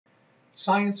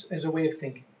Science as a way of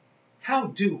thinking. How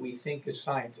do we think as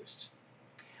scientists?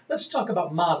 Let's talk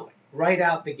about modeling right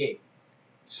out the gate.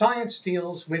 Science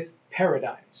deals with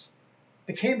paradigms.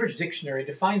 The Cambridge Dictionary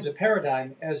defines a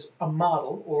paradigm as a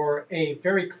model or a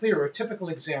very clear or typical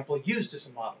example used as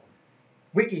a model.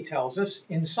 Wiki tells us,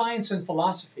 in science and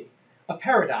philosophy, a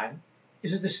paradigm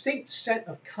is a distinct set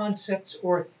of concepts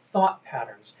or thought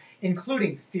patterns,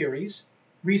 including theories,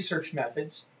 research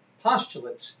methods,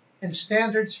 postulates, and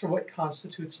standards for what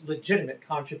constitutes legitimate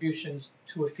contributions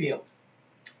to a field.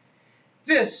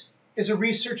 This is a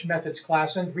research methods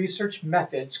class, and research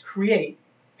methods create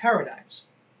paradigms.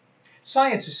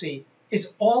 Science, you see,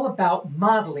 is all about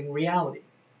modeling reality.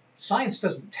 Science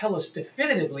doesn't tell us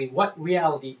definitively what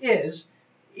reality is.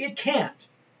 It can't.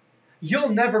 You'll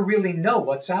never really know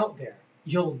what's out there.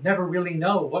 You'll never really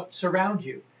know what's around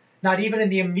you, not even in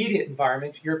the immediate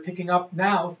environment you're picking up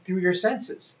now through your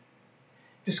senses.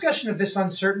 Discussion of this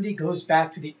uncertainty goes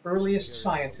back to the earliest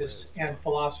scientists and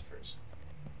philosophers.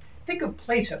 Think of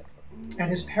Plato and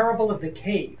his parable of the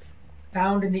cave,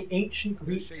 found in the ancient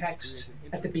Greek texts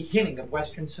at the beginning of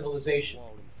Western civilization.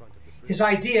 His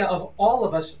idea of all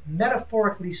of us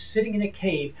metaphorically sitting in a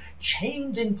cave,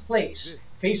 chained in place,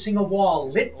 facing a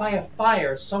wall lit by a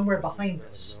fire somewhere behind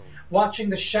us, watching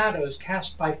the shadows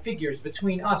cast by figures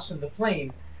between us and the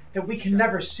flame that we can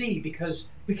never see because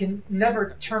we can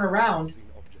never turn around,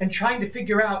 and trying to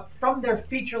figure out from their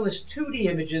featureless 2D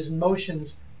images and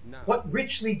motions what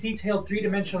richly detailed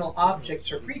three-dimensional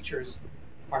objects or creatures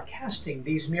are casting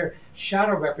these mere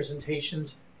shadow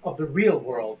representations of the real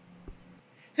world.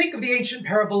 Think of the ancient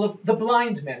parable of the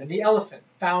blind men and the elephant,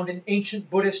 found in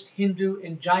ancient Buddhist, Hindu,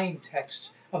 and Jain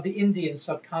texts of the Indian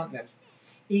subcontinent,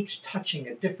 each touching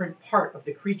a different part of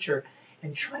the creature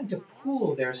and trying to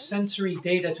pool their sensory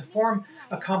data to form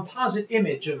a composite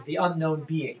image of the unknown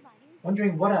being,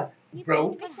 wondering what a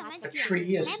rope, a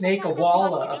tree, a snake, a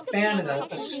wall, a fan, and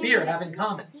a spear have in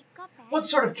common. What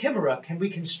sort of chimera can we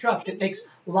construct that makes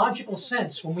logical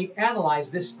sense when we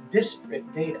analyze this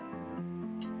disparate data?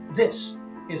 This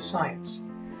is science,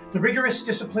 the rigorous,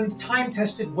 disciplined,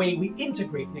 time-tested way we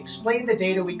integrate and explain the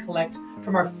data we collect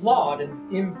from our flawed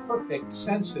and imperfect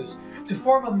senses to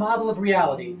form a model of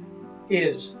reality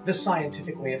is the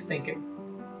scientific way of thinking.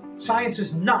 Science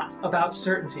is not about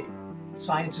certainty.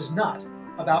 Science is not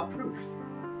about proof.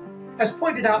 As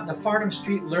pointed out in the Farnham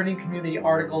Street Learning Community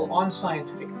article on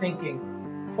scientific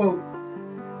thinking, quote,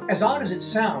 "As odd as it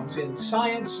sounds, in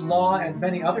science, law, and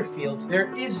many other fields,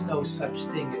 there is no such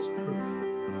thing as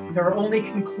proof. There are only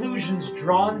conclusions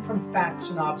drawn from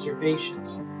facts and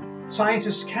observations.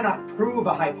 Scientists cannot prove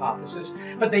a hypothesis,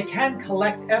 but they can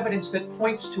collect evidence that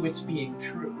points to its being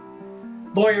true.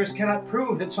 Lawyers cannot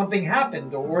prove that something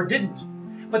happened or didn't,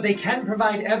 but they can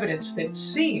provide evidence that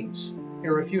seems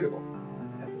irrefutable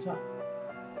at the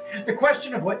time." The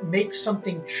question of what makes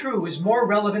something true is more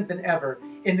relevant than ever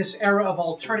in this era of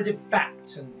alternative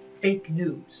facts and fake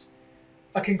news.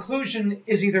 A conclusion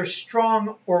is either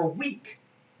strong or weak,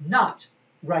 not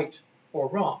right or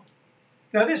wrong.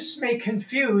 Now, this may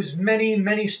confuse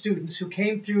many students who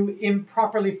came through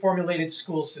improperly formulated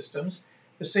school systems,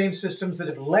 the same systems that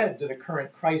have led to the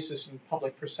current crisis in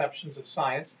public perceptions of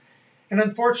science, and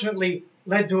unfortunately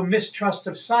led to a mistrust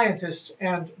of scientists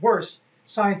and, worse,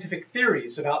 scientific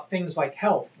theories about things like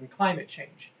health and climate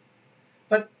change.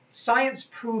 But science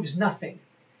proves nothing.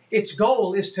 Its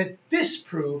goal is to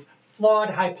disprove flawed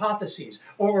hypotheses,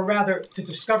 or rather to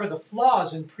discover the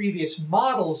flaws in previous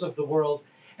models of the world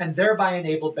and thereby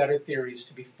enable better theories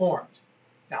to be formed.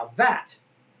 Now that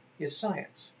is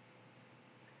science.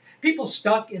 People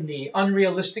stuck in the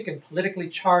unrealistic and politically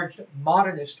charged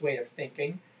modernist way of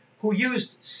thinking, who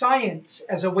used science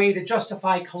as a way to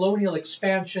justify colonial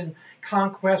expansion,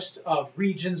 conquest of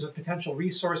regions of potential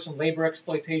resource and labor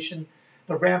exploitation,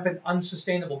 the rampant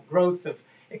unsustainable growth of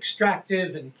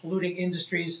extractive and polluting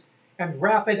industries, and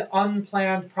rapid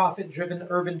unplanned profit-driven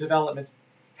urban development,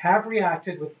 have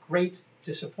reacted with great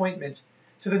disappointment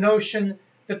to the notion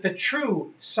that the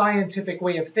true scientific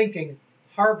way of thinking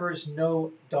harbors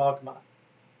no dogma.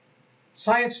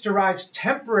 Science derives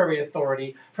temporary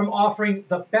authority from offering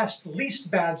the best, least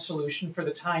bad solution for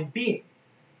the time being,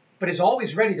 but is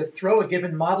always ready to throw a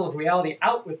given model of reality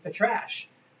out with the trash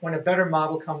when a better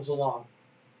model comes along.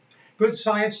 Good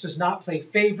science does not play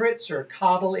favorites or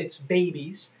coddle its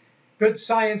babies. Good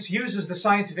science uses the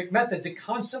scientific method to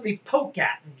constantly poke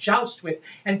at and joust with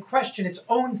and question its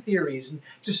own theories and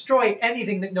destroy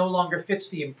anything that no longer fits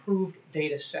the improved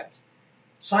data set.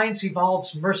 Science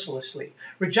evolves mercilessly,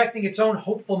 rejecting its own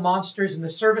hopeful monsters in the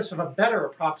service of a better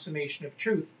approximation of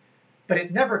truth, but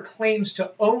it never claims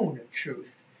to own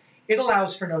truth. It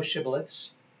allows for no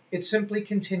shibboleths. It simply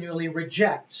continually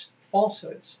rejects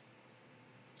falsehoods.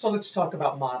 So let's talk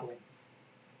about modeling.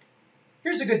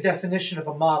 Here's a good definition of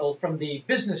a model from the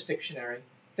Business Dictionary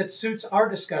that suits our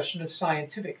discussion of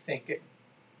scientific thinking.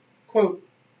 Quote,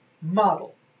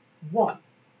 model, 1.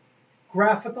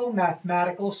 Graphical,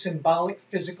 mathematical, symbolic,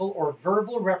 physical, or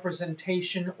verbal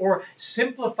representation or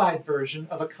simplified version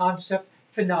of a concept,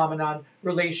 phenomenon,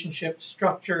 relationship,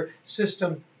 structure,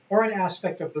 system, or an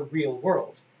aspect of the real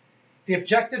world. The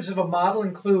objectives of a model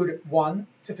include 1.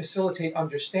 To facilitate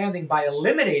understanding by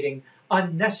eliminating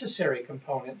unnecessary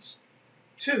components.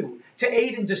 2. To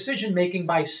aid in decision-making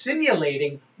by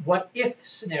simulating what-if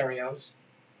scenarios.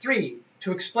 3.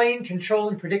 To explain, control,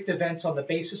 and predict events on the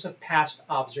basis of past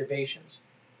observations.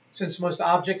 Since most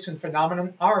objects and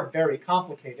phenomena are very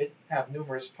complicated, have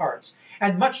numerous parts,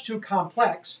 and much too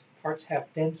complex, parts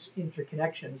have dense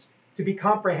interconnections, to be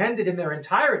comprehended in their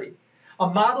entirety, a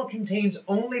model contains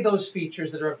only those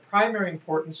features that are of primary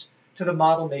importance to the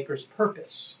model maker's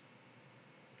purpose.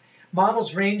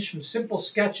 Models range from simple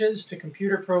sketches to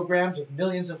computer programs with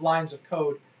millions of lines of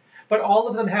code, but all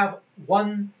of them have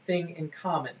one thing in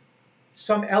common.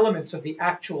 Some elements of the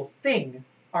actual thing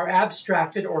are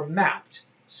abstracted or mapped,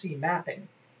 see mapping,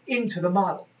 into the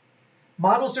model.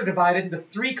 Models are divided into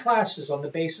 3 classes on the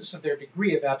basis of their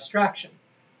degree of abstraction.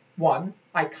 1.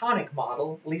 Iconic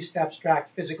model, least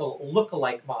abstract physical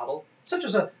look-alike model, such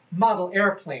as a model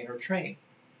airplane or train.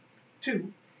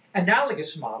 2.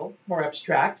 Analogous model, more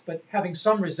abstract, but having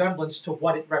some resemblance to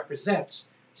what it represents,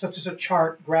 such as a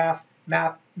chart, graph,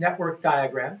 map, network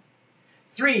diagram.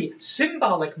 3.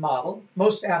 Symbolic model,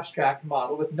 most abstract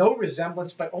model, with no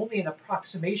resemblance but only an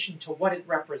approximation to what it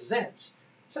represents,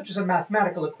 such as a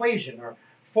mathematical equation or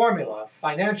formula,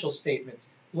 financial statement,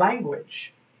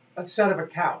 language, a set of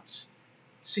accounts.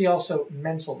 See also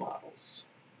mental models.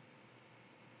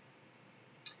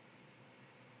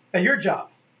 Now, your job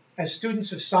as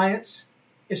students of science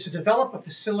is to develop a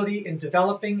facility in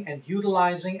developing and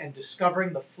utilizing and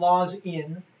discovering the flaws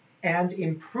in and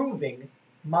improving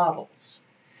models.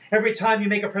 Every time you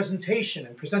make a presentation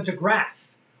and present a graph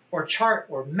or chart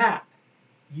or map,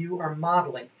 you are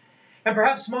modeling. And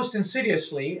perhaps most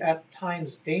insidiously, at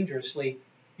times dangerously,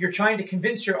 you're trying to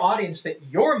convince your audience that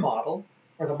your model,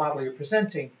 or the model you're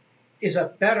presenting, is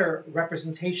a better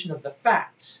representation of the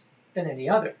facts than any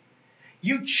other.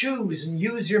 You choose and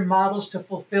use your models to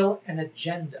fulfill an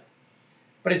agenda.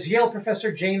 But as Yale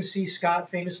professor James C. Scott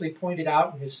famously pointed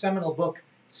out in his seminal book,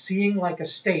 Seeing Like a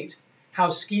State, How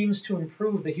Schemes to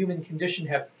Improve the Human Condition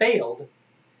Have Failed,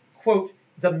 quote,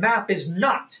 the map is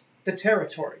not the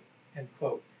territory, end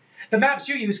quote. The maps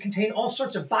you use contain all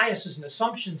sorts of biases and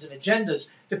assumptions and agendas,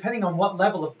 depending on what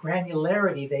level of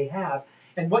granularity they have,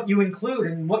 and what you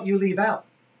include and what you leave out.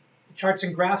 The charts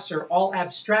and graphs are all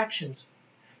abstractions.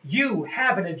 You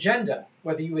have an agenda,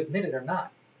 whether you admit it or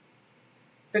not.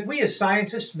 That we as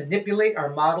scientists manipulate our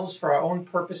models for our own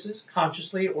purposes,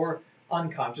 consciously or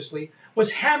unconsciously,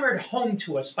 was hammered home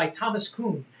to us by Thomas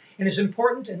Kuhn in his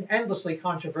important and endlessly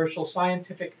controversial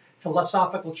scientific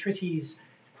philosophical treatise,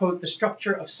 quote, The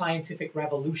Structure of Scientific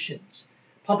Revolutions,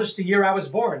 published the year I was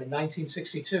born in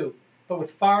 1962, but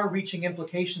with far-reaching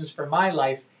implications for my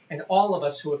life and all of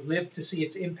us who have lived to see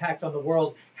its impact on the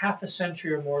world half a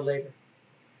century or more later.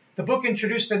 The book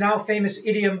introduced the now famous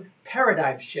idiom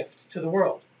paradigm shift to the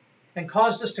world and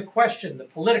caused us to question the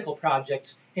political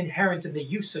projects inherent in the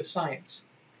use of science.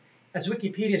 As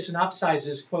Wikipedia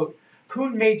synopsizes, quote,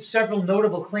 Kuhn made several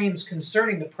notable claims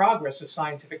concerning the progress of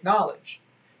scientific knowledge,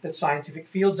 that scientific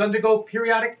fields undergo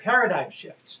periodic paradigm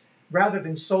shifts rather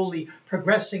than solely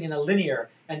progressing in a linear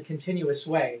and continuous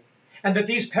way, and that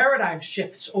these paradigm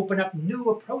shifts open up new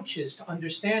approaches to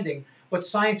understanding what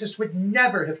scientists would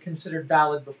never have considered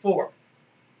valid before,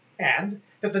 and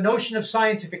that the notion of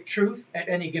scientific truth at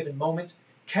any given moment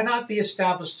cannot be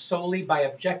established solely by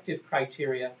objective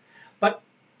criteria, but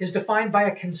is defined by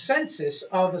a consensus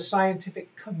of a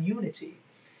scientific community.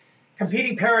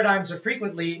 Competing paradigms are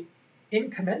frequently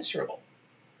incommensurable.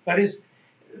 That is,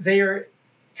 they are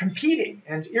competing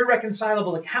and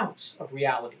irreconcilable accounts of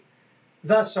reality.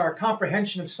 Thus, our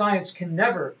comprehension of science can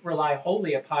never rely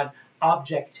wholly upon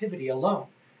objectivity alone.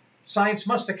 Science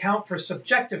must account for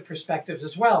subjective perspectives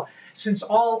as well, since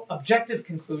all objective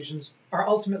conclusions are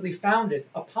ultimately founded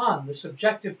upon the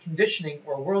subjective conditioning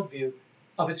or worldview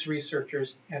of its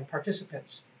researchers and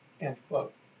participants, end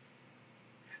quote.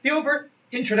 The overt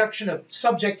introduction of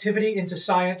subjectivity into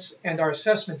science and our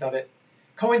assessment of it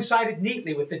coincided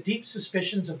neatly with the deep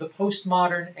suspicions of the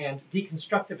postmodern and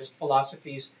deconstructivist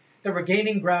philosophies that were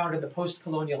gaining ground in the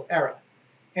post-colonial era,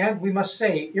 and we must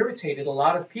say irritated a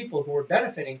lot of people who were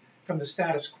benefiting from the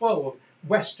status quo of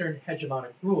Western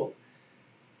hegemonic rule.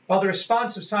 While the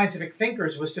response of scientific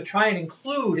thinkers was to try and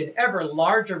include an ever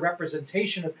larger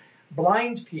representation of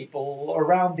blind people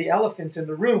around the elephant in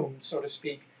the room, so to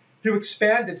speak, through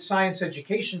expanded science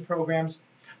education programs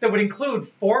that would include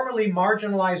formerly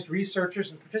marginalized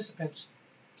researchers and participants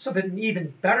so that an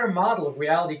even better model of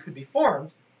reality could be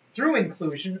formed through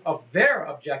inclusion of their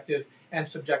objective and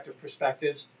subjective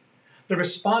perspectives, the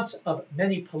response of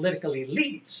many political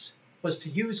elites was to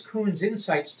use Kuhn's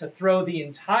insights to throw the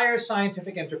entire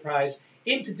scientific enterprise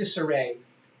into disarray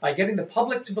by getting the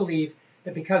public to believe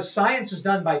that because science is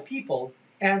done by people,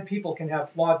 and people can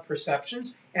have flawed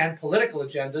perceptions and political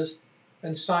agendas,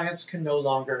 then science can no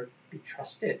longer be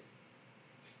trusted.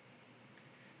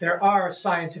 There are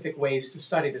scientific ways to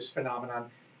study this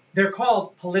phenomenon. They're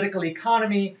called political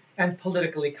economy and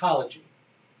political ecology.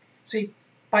 See,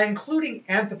 by including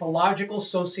anthropological,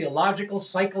 sociological,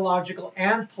 psychological,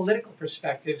 and political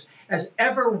perspectives as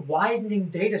ever-widening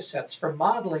data sets for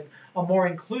modeling a more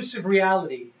inclusive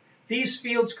reality, these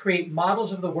fields create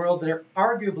models of the world that are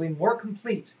arguably more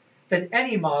complete than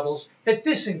any models that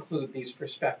disinclude these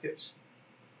perspectives.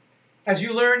 As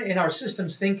you learn in our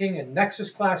systems thinking and nexus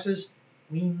classes,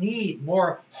 we need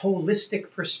more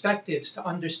holistic perspectives to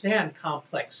understand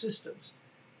complex systems.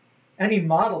 Any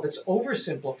model that's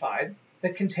oversimplified,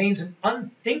 that contains an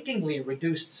unthinkingly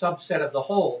reduced subset of the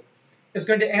whole, is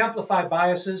going to amplify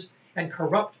biases and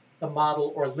corrupt the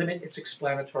model or limit its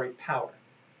explanatory power.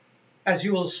 As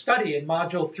you will study in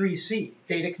Module 3C,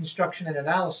 Data Construction and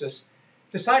Analysis,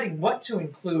 deciding what to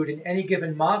include in any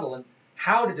given model and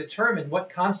how to determine what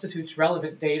constitutes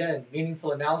relevant data and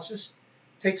meaningful analysis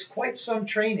takes quite some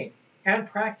training and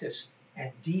practice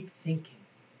and deep thinking.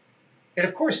 It,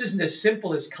 of course, isn't as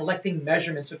simple as collecting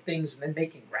measurements of things and then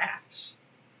making graphs.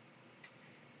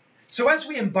 So as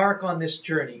we embark on this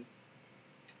journey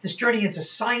into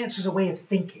science as a way of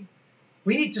thinking,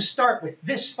 we need to start with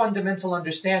this fundamental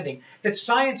understanding that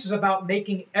science is about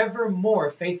making ever more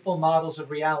faithful models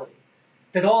of reality,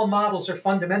 that all models are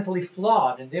fundamentally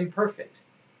flawed and imperfect,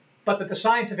 but that the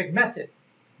scientific method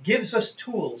gives us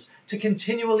tools to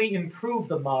continually improve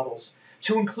the models,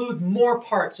 to include more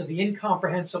parts of the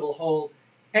incomprehensible whole,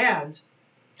 and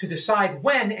to decide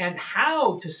when and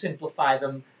how to simplify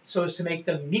them so as to make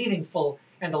them meaningful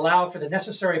and allow for the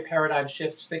necessary paradigm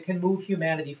shifts that can move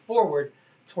humanity forward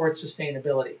towards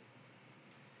sustainability.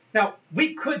 Now,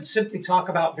 we could simply talk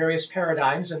about various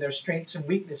paradigms and their strengths and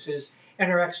weaknesses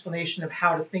and our explanation of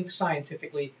how to think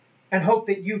scientifically and hope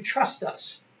that you trust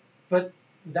us, but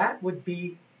that would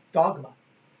be dogma.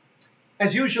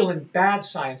 As usual in bad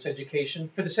science education,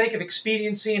 for the sake of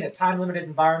expediency in a time-limited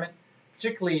environment,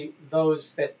 particularly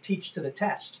those that teach to the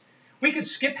test, we could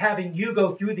skip having you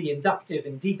go through the inductive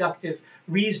and deductive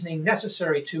reasoning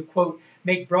necessary to, quote,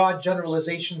 make broad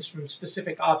generalizations from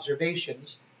specific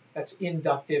observations, that's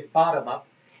inductive bottom-up,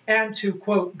 and to,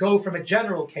 quote, go from a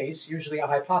general case, usually a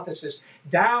hypothesis,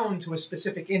 down to a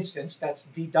specific instance, that's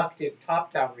deductive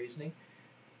top-down reasoning.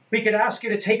 We could ask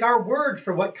you to take our word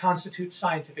for what constitutes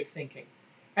scientific thinking,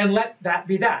 and let that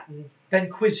be that, and then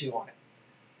quiz you on it.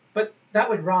 But that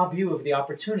would rob you of the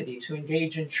opportunity to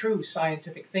engage in true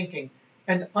scientific thinking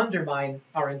and undermine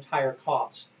our entire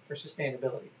cause for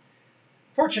sustainability.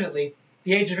 Fortunately,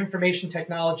 the age of information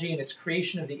technology and its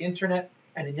creation of the internet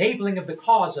and enabling of the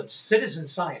cause of citizen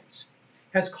science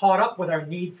has caught up with our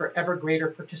need for ever greater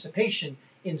participation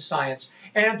in science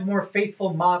and more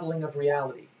faithful modeling of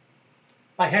reality.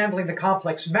 By handling the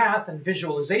complex math and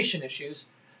visualization issues,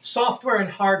 software and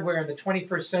hardware in the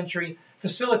 21st century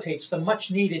facilitates the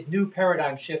much-needed new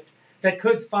paradigm shift that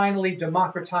could finally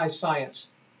democratize science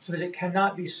so that it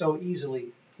cannot be so easily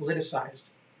politicized.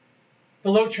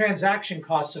 The low transaction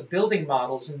costs of building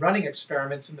models and running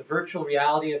experiments in the virtual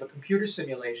reality of a computer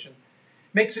simulation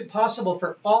makes it possible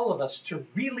for all of us to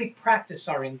really practice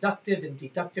our inductive and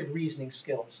deductive reasoning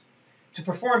skills, to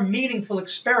perform meaningful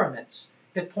experiments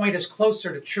that point us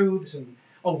closer to truths and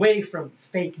away from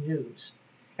fake news,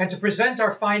 and to present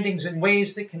our findings in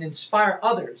ways that can inspire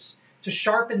others to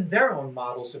sharpen their own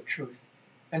models of truth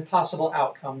and possible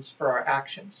outcomes for our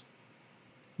actions.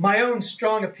 My own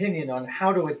strong opinion on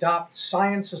how to adopt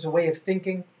science as a way of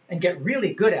thinking and get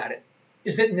really good at it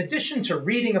is that in addition to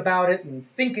reading about it and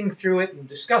thinking through it and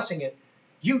discussing it,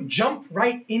 you jump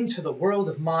right into the world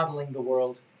of modeling the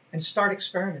world and start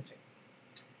experimenting.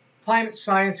 Climate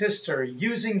scientists are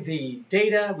using the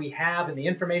data we have and the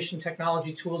information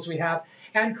technology tools we have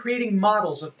and creating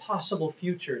models of possible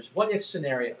futures, what-if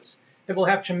scenarios, that will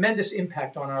have tremendous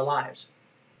impact on our lives.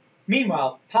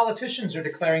 Meanwhile, politicians are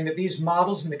declaring that these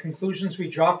models and the conclusions we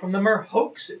draw from them are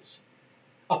hoaxes,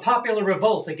 a popular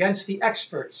revolt against the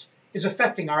experts is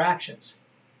affecting our actions.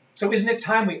 So isn't it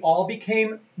time we all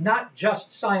became not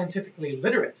just scientifically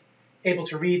literate, able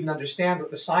to read and understand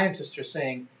what the scientists are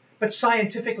saying, but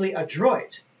scientifically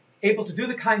adroit, able to do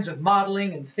the kinds of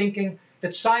modeling and thinking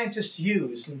that scientists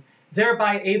use, and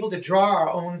thereby able to draw our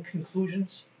own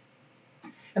conclusions?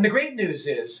 And the great news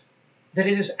is that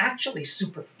it is actually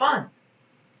super fun.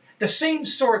 The same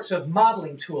sorts of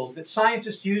modeling tools that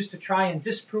scientists use to try and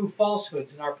disprove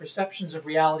falsehoods in our perceptions of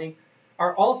reality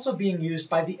are also being used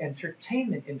by the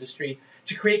entertainment industry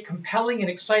to create compelling and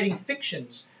exciting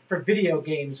fictions for video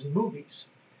games and movies.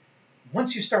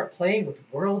 Once you start playing with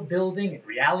world building and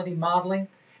reality modeling,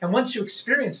 and once you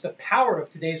experience the power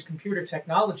of today's computer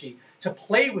technology to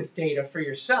play with data for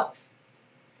yourself,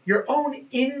 your own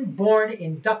inborn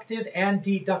inductive and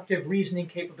deductive reasoning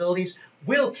capabilities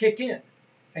will kick in,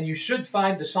 and you should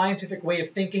find the scientific way of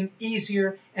thinking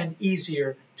easier and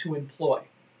easier to employ.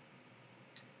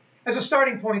 As a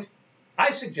starting point,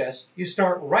 I suggest you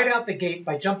start right out the gate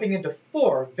by jumping into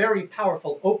 4 very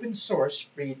powerful open source,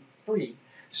 free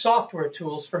software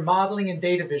tools for modeling and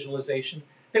data visualization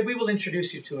that we will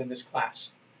introduce you to in this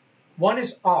class. One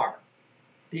is R,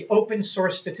 the open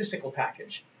source statistical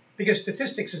package, because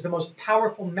statistics is the most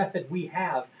powerful method we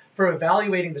have for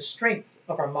evaluating the strength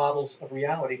of our models of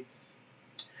reality.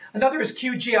 Another is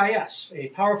QGIS, a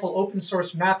powerful open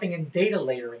source mapping and data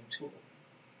layering tool.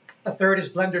 A third is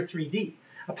Blender 3D,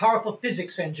 a powerful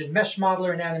physics engine, mesh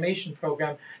modeler, and animation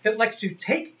program that lets you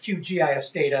take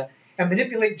QGIS data and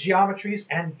manipulate geometries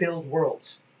and build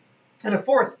worlds. And a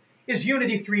fourth is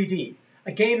Unity 3D,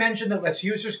 a game engine that lets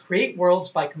users create worlds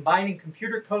by combining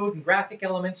computer code and graphic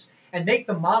elements and make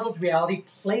the modeled reality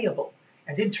playable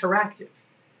and interactive.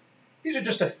 These are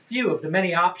just a few of the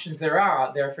many options there are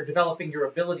out there for developing your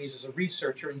abilities as a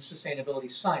researcher in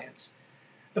sustainability science.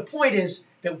 The point is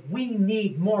that we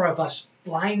need more of us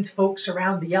blind folks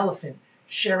around the elephant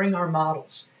sharing our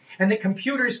models, and that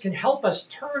computers can help us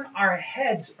turn our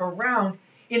heads around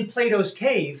in Plato's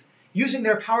cave using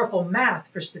their powerful math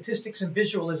for statistics and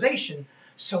visualization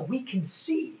so we can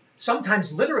see,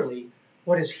 sometimes literally,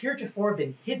 what has heretofore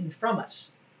been hidden from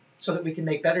us, so that we can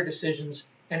make better decisions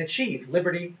and achieve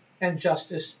liberty and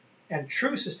justice and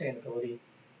true sustainability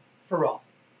for all.